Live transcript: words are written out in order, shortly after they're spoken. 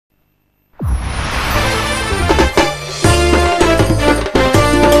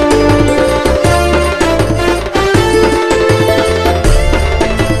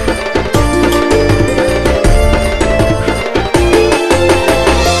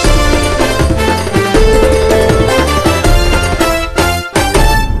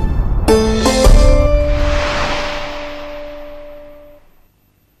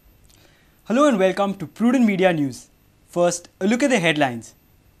welcome to Prudent Media News. First, a look at the headlines.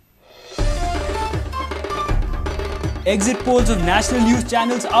 Exit polls of national news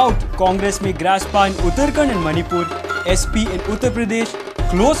channels out. Congress may grasp power in Uttarakhand and Manipur. SP in Uttar Pradesh.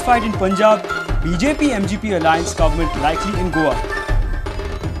 Close fight in Punjab. BJP-MGP alliance government likely in Goa.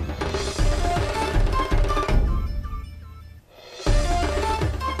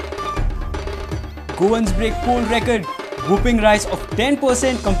 Goans break poll record. Whooping rise of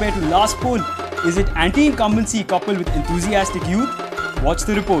 10% compared to last poll. Is it anti-incumbency coupled with enthusiastic youth? Watch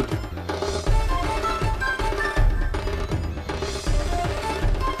the report.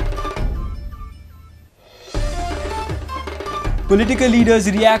 Political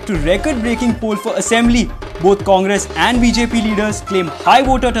leaders react to record-breaking poll for Assembly. Both Congress and BJP leaders claim high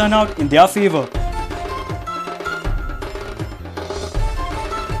voter turnout in their favour.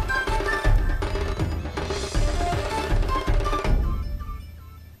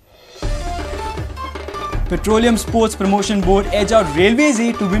 Petroleum Sports Promotion Board edge out Railways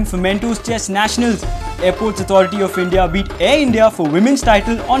aid to win Fomento's Chess Nationals. Airports Authority of India beat Air India for women's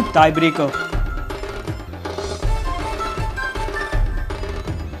title on tiebreaker.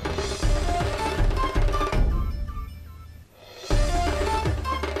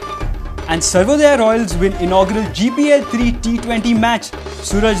 And Sarvodaya Royals win inaugural GPL 3 T20 match.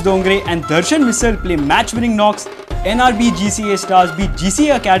 Suraj Dongre and Darshan Misal play match-winning knocks. NRB GCA stars beat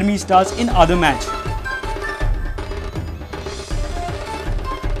GCA Academy stars in other match.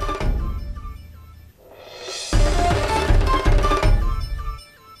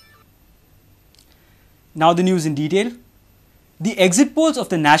 Now the news in detail. The exit polls of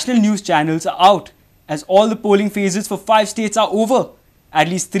the national news channels are out as all the polling phases for 5 states are over. At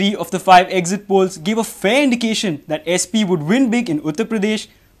least 3 of the 5 exit polls gave a fair indication that SP would win big in Uttar Pradesh,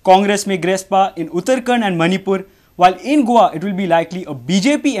 Congress may grasp power in Uttarakhand and Manipur, while in Goa it will be likely a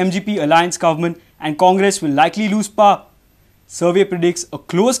BJP-MGP alliance government and Congress will likely lose power. Survey predicts a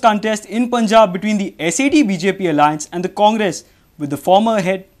close contest in Punjab between the SAD-BJP alliance and the Congress, with the former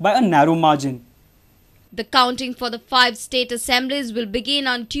ahead by a narrow margin. The counting for the 5 state assemblies will begin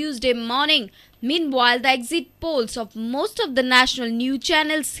on Tuesday morning. Meanwhile, the exit polls of most of the national news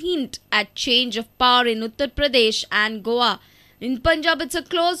channels hint at change of power in Uttar Pradesh and Goa. In Punjab, it's a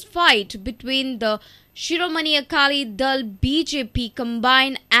close fight between the Shiromani Akali Dal BJP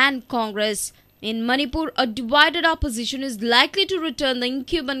combined and Congress. In Manipur, a divided opposition is likely to return the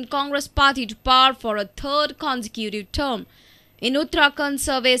incumbent Congress party to power for a 3rd consecutive term. In Uttarakhand,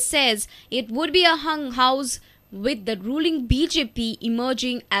 survey says it would be a hung house with the ruling BJP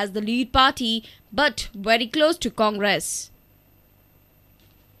emerging as the lead party but very close to Congress.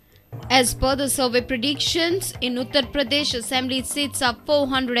 As per the survey predictions, in Uttar Pradesh, assembly seats are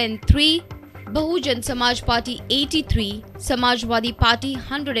 403, Bahujan Samaj Party 83, Samajwadi Party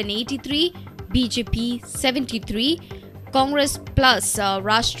 183, BJP 73, Congress plus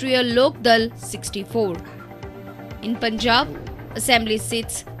Rashtriya Lokdal 64. In Punjab, assembly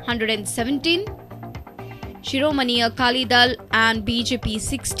seats 117, Shiromani Akali Dal and BJP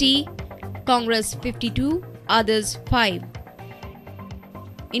 60, Congress 52, others 5.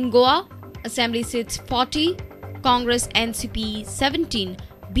 In Goa, assembly seats 40, Congress NCP 17,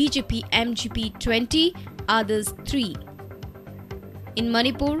 BJP MGP 20, others 3. In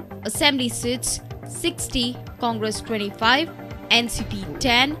Manipur, assembly seats 60, Congress 25, NCP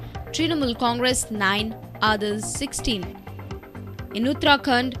 10, Trinamool Congress 9, others 16. In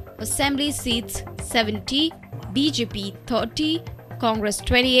Uttarakhand, assembly seats 70, BJP 30, Congress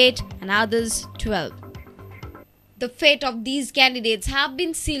 28 and others 12. The fate of these candidates have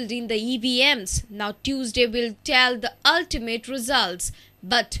been sealed in the EVMs. Now Tuesday will tell the ultimate results.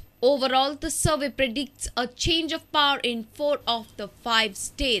 But overall, the survey predicts a change of power in 4 of the 5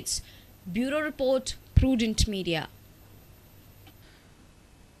 states. Bureau Report, Prudent Media.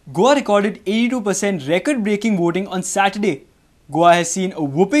 Goa recorded 82% record-breaking voting on Saturday. Goa has seen a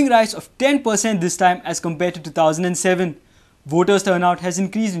whooping rise of 10% this time as compared to 2007. Voters' turnout has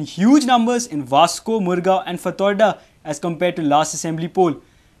increased in huge numbers in Vasco, Murgaon and Fatorda as compared to last assembly poll.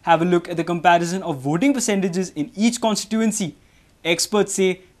 Have a look at the comparison of voting percentages in each constituency. Experts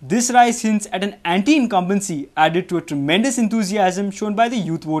say this rise hints at an anti-incumbency added to a tremendous enthusiasm shown by the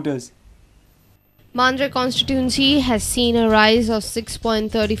youth voters. Mandra constituency has seen a rise of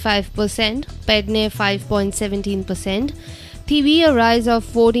 6.35%, Pedne 5.17%, TV a rise of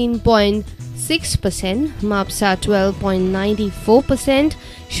 14.6%, Mapsa 12.94%,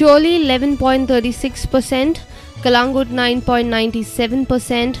 Sholi 11.36%, Kalangut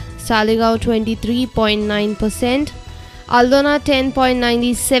 9.97%, Saligao 23.9%, Aldona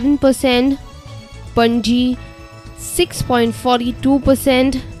 10.97%, Panji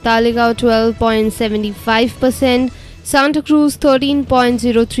 6.42%, Talegaon 12.75%, Santa Cruz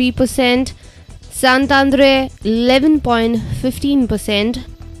 13.03%, Santander 11.15%,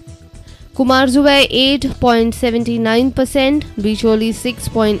 Kumarzubai 8.79%, Bicholi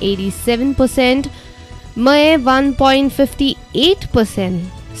 6.87%, Mahe 1.58%.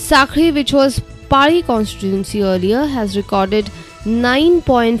 Sakri, which was Pari constituency earlier, has recorded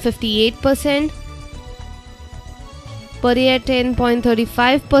 9.58%, Paria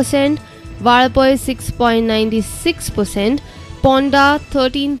 10.35%, Valapoi 6.96%, Ponda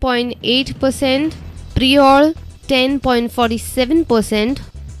 13.8%, Priol 10.47%,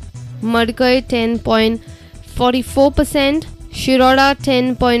 Madkai 10.44%, Shiroda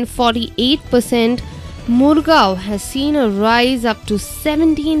 10.48%, Murgaon has seen a rise up to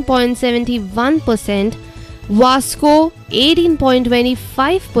 17.71%, Vasco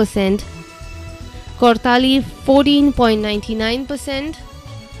 18.25%, Kortali 14.99%,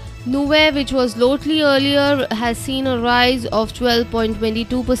 Nuwe, which was Lotli earlier, has seen a rise of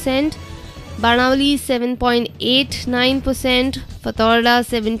 12.22%, Banavali 7.89%, Fatorda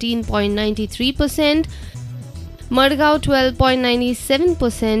 17.93%, Madgaon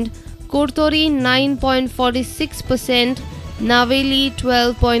 12.97%, Kurtori 9.46%, Naveli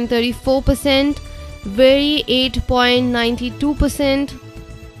 12.34%, Veri 8.92%,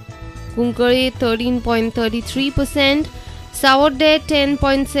 Kunkari 13.33%, Saurde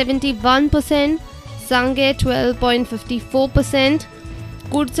 10.71%, Sange 12.54%,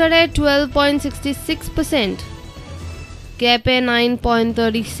 Kutsare 12.66%, Kepe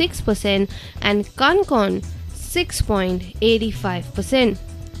 9.36%, and Kankon 6.85%.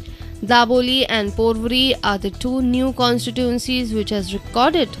 Daboli and Porvori are the two new constituencies which has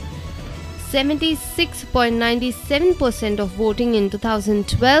recorded 76.97% of voting in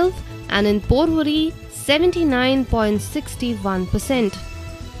 2012 and in Porvori 79.61%.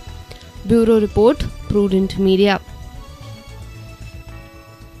 Bureau Report, Prudent Media.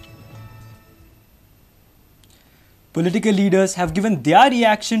 Political leaders have given their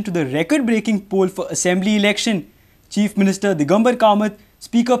reaction to the record-breaking poll for Assembly election. Chief Minister Digambar Kamath,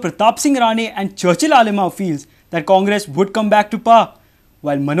 Speaker Pratap Singh Rane and Churchill Alimau feels that Congress would come back to power,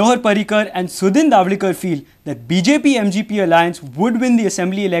 while Manohar Parrikar and Sudhin Davlikar feel that BJP-MGP alliance would win the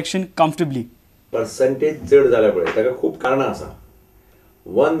Assembly election comfortably. Percentage चड जाल्या पळय ताका खूप कारणां आसा.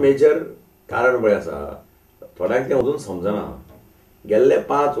 One major कारण पळय आसा थोड्यांक तें अजून समजना. गेल्ले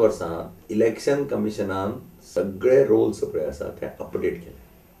 5 वर्सांत इलेक्शन कमिशनान सगळे रोल्स पळय आसा ते अपडेट केले.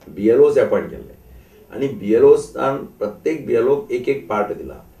 BLOs अपॉइंट केले आनी BLOसान प्रत्येक BLOक एक पार्ट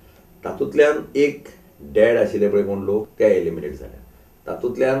दिला. तातूंतल्यान एक डेड आशिल्ले पळय कोण लोक ते एलिमिनेट जाले.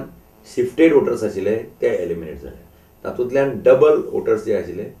 तातूंतल्यान शिफ्टेड वोटर्स आशिल्ले ते एलिमिनेट जाले. तातूंतल्यान डबल वोटर्स जे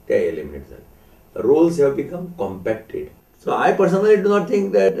आशिल्ले ते एलिमिनेट जाले. Roles have become compacted. So I personally do not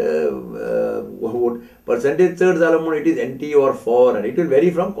think that percentage chad zala mun it is anti or for, and it will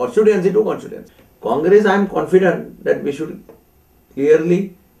vary from constituency to constituency. Congress, I am confident that we should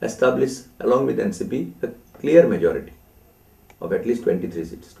clearly establish along with NCP a clear majority of at least 23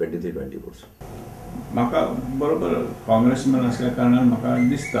 seats, 23-24. म्हाका बरोबर काँग्रेसमॅन असल्या कारणान म्हाका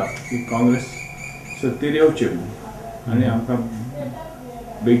दिसता की काँग्रेस सत्तेर येवचें आनी आमकां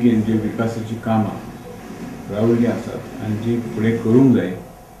बेगीन जी विकासाची कामां रावल्लीं आसात आनी जी फुडें करूंक जाय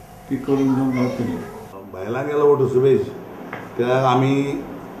ती करून घेवंक गावतली. बायलां गेलो वोट सुबेज कित्याक आमी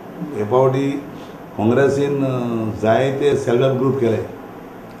हे फावटी काँग्रेसीन जायते सेल्फ हेल्प ग्रूप केले.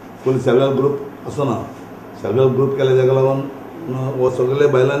 फूल सेल्फ हेल्प ग्रूप आसना. सेल्फ हेल्प ग्रूप केले ताका लागून हो सगळे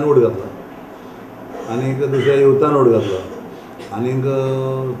बायलांनी वोट घातला आनी दुसऱ्या युथान वोट घातला आनी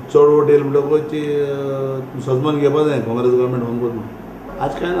चड वोट येयले म्हणटकूच सजमान घेवपा जाय काँग्रेस गव्हर्मेंट म्हणून.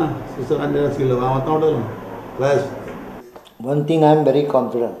 आज काय ना सिस्टरांनी आशिल्लो हांव आतां वडलो class. One thing I am very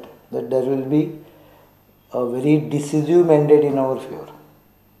confident that there will be a very decisive mandate in our favor.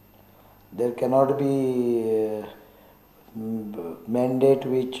 There cannot be mandate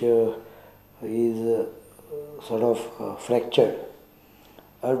which is sort of fractured.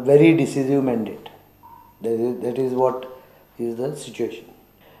 A very decisive mandate. That is what is the situation.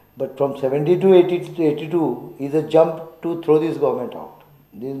 But from 70 to 82 is a jump to throw this government out.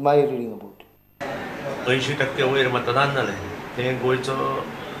 This is my reading about it. 80% वयर मतदान जालें तें गोंयचो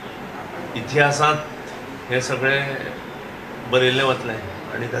इतिहासांत हे सगळे बरयल्लें वतलें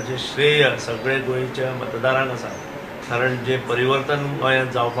आनी ताचें श्रेय सगळे गोंयच्या मतदारांक आसा. कारण जें परिवर्तन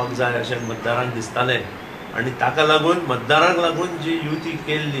गोंयांत जावपाक जाय अशें मतदारांक दिसतालें आनी ताका लागून मतदारांक लागून जी युती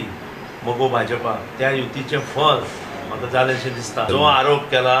केल्ली मोगो भाजपा त्या युतीचें फळ म्हाका जालेशें दिसता. जो आरोप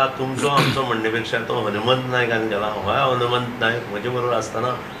केला तुमचो आमचो म्हणणे पेक्षा तो हनुमंत नायकान केला. हो हनुमंत नायक म्हजे बरोबर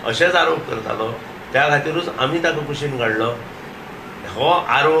आसतना अशेंच आरोप करतालो. त्या खातीरूच आमी ताका कुशीन काडलो. हो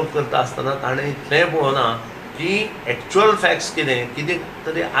आरोप करता आसतना ताणें इतलेंय पळोवना की एक्चुअल फॅक्ट्स कितें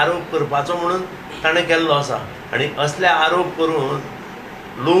तरी आरोप करपाचो म्हणून ताणें केल्लो आसा आनी असले आरोप करून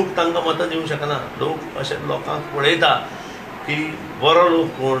लोक तांकां मतां दिवंक शकना. लोक अशे लोकांक पळयता की बरो लोक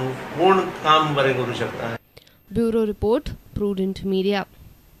कोण काम बरें करूं शकता. Bureau report, prudent media.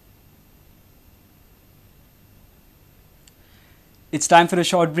 It's time for a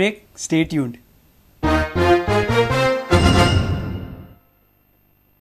short break. Stay tuned.